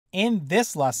In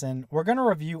this lesson, we're going to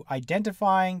review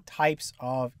identifying types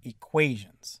of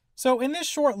equations. So in this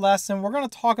short lesson, we're going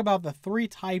to talk about the three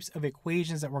types of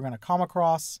equations that we're going to come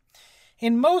across.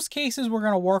 In most cases, we're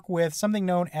going to work with something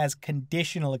known as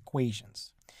conditional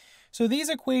equations. So these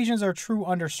equations are true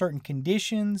under certain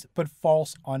conditions, but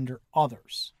false under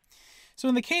others. So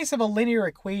in the case of a linear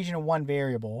equation of one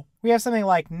variable, we have something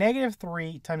like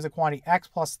 -3 times the quantity x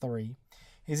plus 3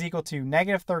 is equal to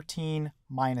 -13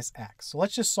 minus x. So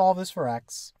let's just solve this for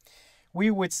x.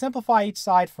 We would simplify each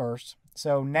side first.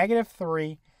 So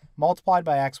 -3 multiplied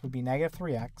by x would be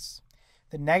 -3x.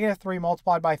 The -3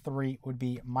 multiplied by 3 would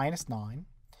be -9.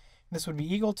 This would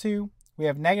be equal to, we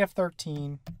have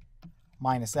 -13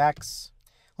 minus x.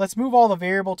 Let's move all the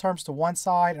variable terms to one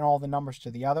side and all the numbers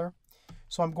to the other.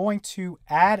 So I'm going to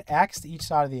add x to each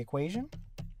side of the equation,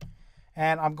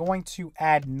 and I'm going to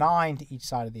add 9 to each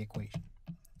side of the equation.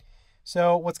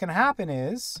 So what's going to happen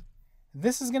is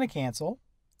this is going to cancel,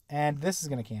 and this is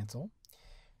going to cancel.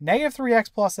 -3x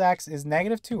plus x is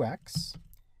 -2x.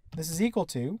 This is equal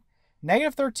to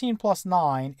 -13 plus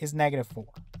 9 is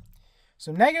 -4.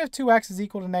 So -2x is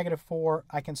equal to -4.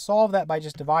 I can solve that by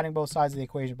just dividing both sides of the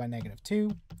equation by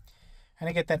 -2, and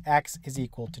I get that x is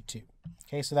equal to 2.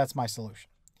 Okay, so that's my solution.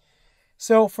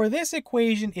 So for this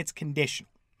equation, it's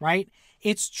conditional, right?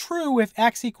 It's true if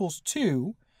x equals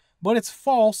 2, but it's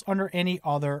false under any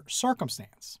other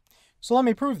circumstance. So let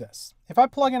me prove this. If I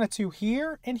plug in a 2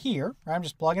 here and here, right, I'm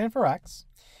just plugging in for x,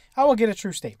 I will get a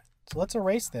true statement. So let's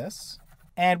erase this,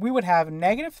 and we would have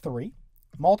 -3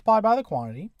 multiplied by the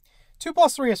quantity. 2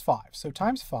 plus 3 is 5, so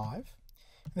times 5.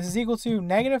 This is equal to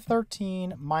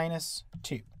 -13 minus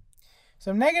 2.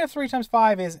 So -3 times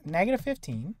 5 is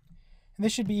 -15, and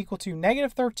this should be equal to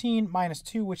 -13 minus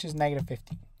 2, which is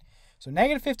 -15. So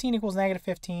 -15 equals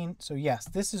 -15, so yes,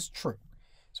 this is true.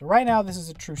 So right now, this is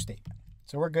a true statement.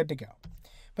 So we're good to go.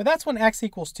 But that's when x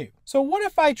equals 2. So what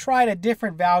if I tried a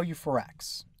different value for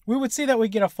x? We would see that we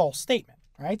get a false statement,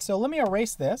 right? So let me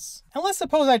erase this, and let's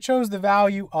suppose I chose the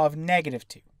value of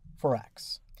 -2 for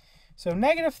x. So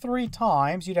 -3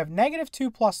 times, you'd have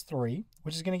 -2 plus 3,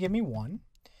 which is going to give me 1.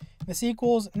 This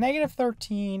equals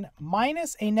 -13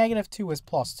 minus a -2 is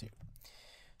plus 2.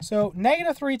 So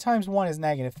 -3 times 1 is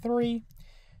 -3.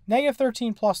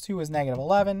 -13 plus 2 is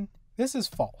 -11. This is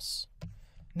false.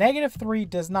 -3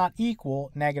 does not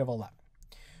equal -11.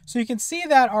 So you can see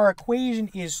that our equation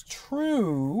is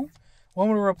true when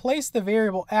we replace the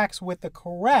variable x with the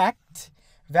correct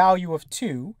value of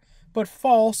 2, but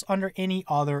false under any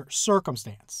other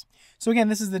circumstance. So again,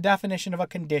 this is the definition of a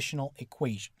conditional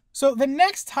equation. So the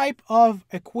next type of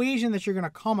equation that you're going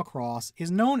to come across is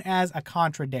known as a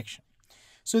contradiction.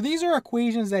 So these are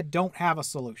equations that don't have a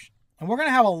solution. And we're going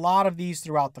to have a lot of these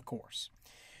throughout the course.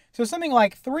 So something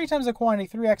like 3 times the quantity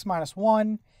 3x minus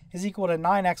 1 is equal to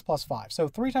 9x plus 5. So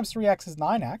 3 times 3x is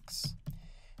 9x.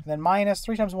 And then minus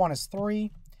 3 times 1 is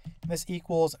 3. This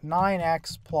equals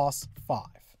 9x plus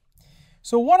 5.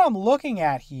 So what I'm looking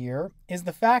at here is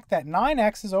the fact that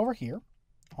 9x is over here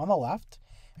on the left,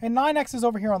 and 9x is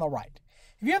over here on the right.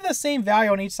 If you have the same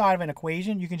value on each side of an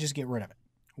equation, you can just get rid of it.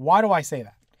 Why do I say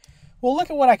that? Well,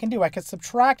 look at what I can do. I could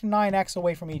subtract 9x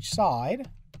away from each side,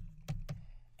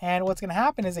 and what's going to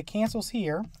happen is it cancels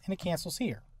here, and it cancels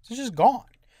here. So it's just gone.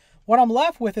 What I'm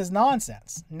left with is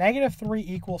nonsense. -3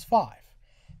 equals 5.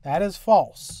 That is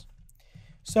false.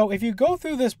 So if you go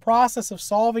through this process of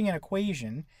solving an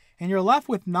equation, and you're left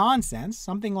with nonsense,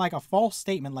 something like a false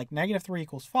statement like -3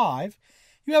 equals 5,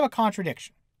 you have a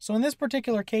contradiction. So in this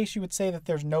particular case, you would say that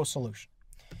there's no solution.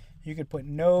 You could put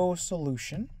no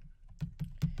solution.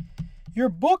 Your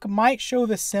book might show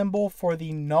the symbol for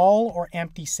the null or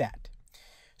empty set.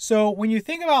 So when you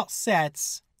think about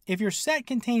sets, if your set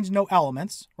contains no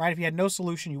elements, right? If you had no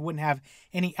solution, you wouldn't have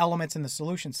any elements in the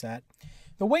solution set.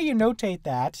 The way you notate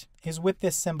that is with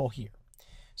this symbol here.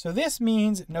 So this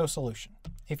means no solution,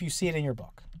 if you see it in your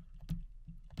book.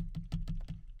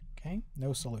 Okay,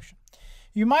 no solution.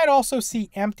 You might also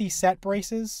see empty set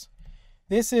braces.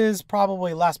 This is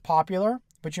probably less popular,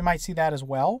 but you might see that as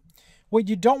well. What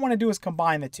you don't want to do is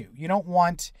combine the two. You don't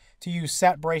want to use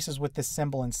set braces with this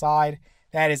symbol inside.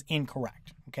 That is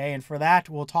incorrect. Okay, and for that,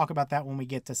 we'll talk about that when we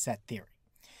get to set theory.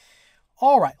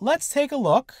 All right, let's take a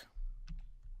look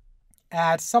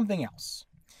at something else.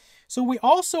 So we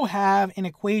also have an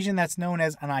equation that's known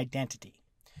as an identity.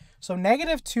 So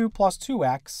 -2 plus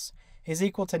 2x is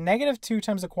equal to -2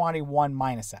 times the quantity 1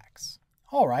 minus x.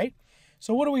 All right,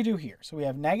 so what do we do here? So we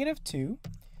have -2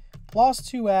 plus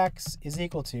 2x is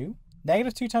equal to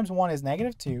 -2 times 1 is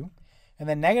 -2, and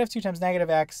then -2 times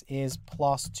 -x is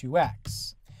plus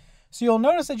 2x. So you'll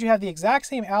notice that you have the exact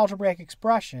same algebraic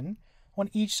expression on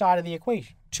each side of the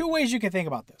equation. two ways you can think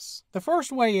about this. The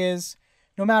first way is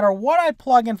no matter what I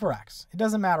plug in for x, it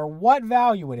doesn't matter what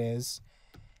value it is,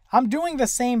 I'm doing the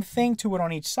same thing to it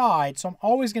on each side, so I'm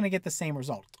always going to get the same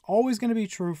result. It's always going to be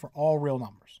true for all real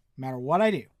numbers, no matter what I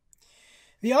do.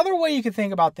 The other way you could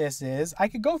think about this is I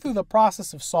could go through the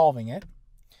process of solving it,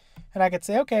 and I could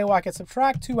say, okay, well, I could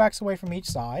subtract 2x away from each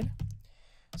side.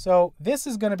 So this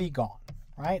is going to be gone,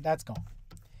 right? That's gone.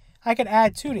 I could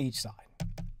add 2 to each side.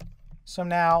 So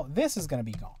now this is going to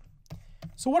be gone.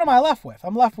 So what am I left with?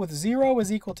 I'm left with 0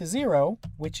 is equal to 0,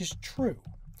 which is true.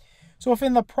 So if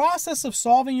in the process of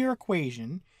solving your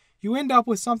equation, you end up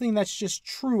with something that's just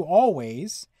true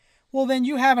always, well, then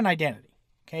you have an identity.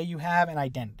 Okay, you have an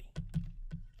identity.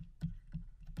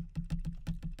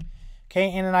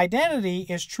 Okay, and an identity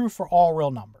is true for all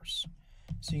real numbers.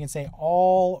 So you can say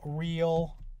all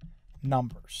real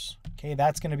numbers. Okay,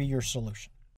 that's going to be your solution.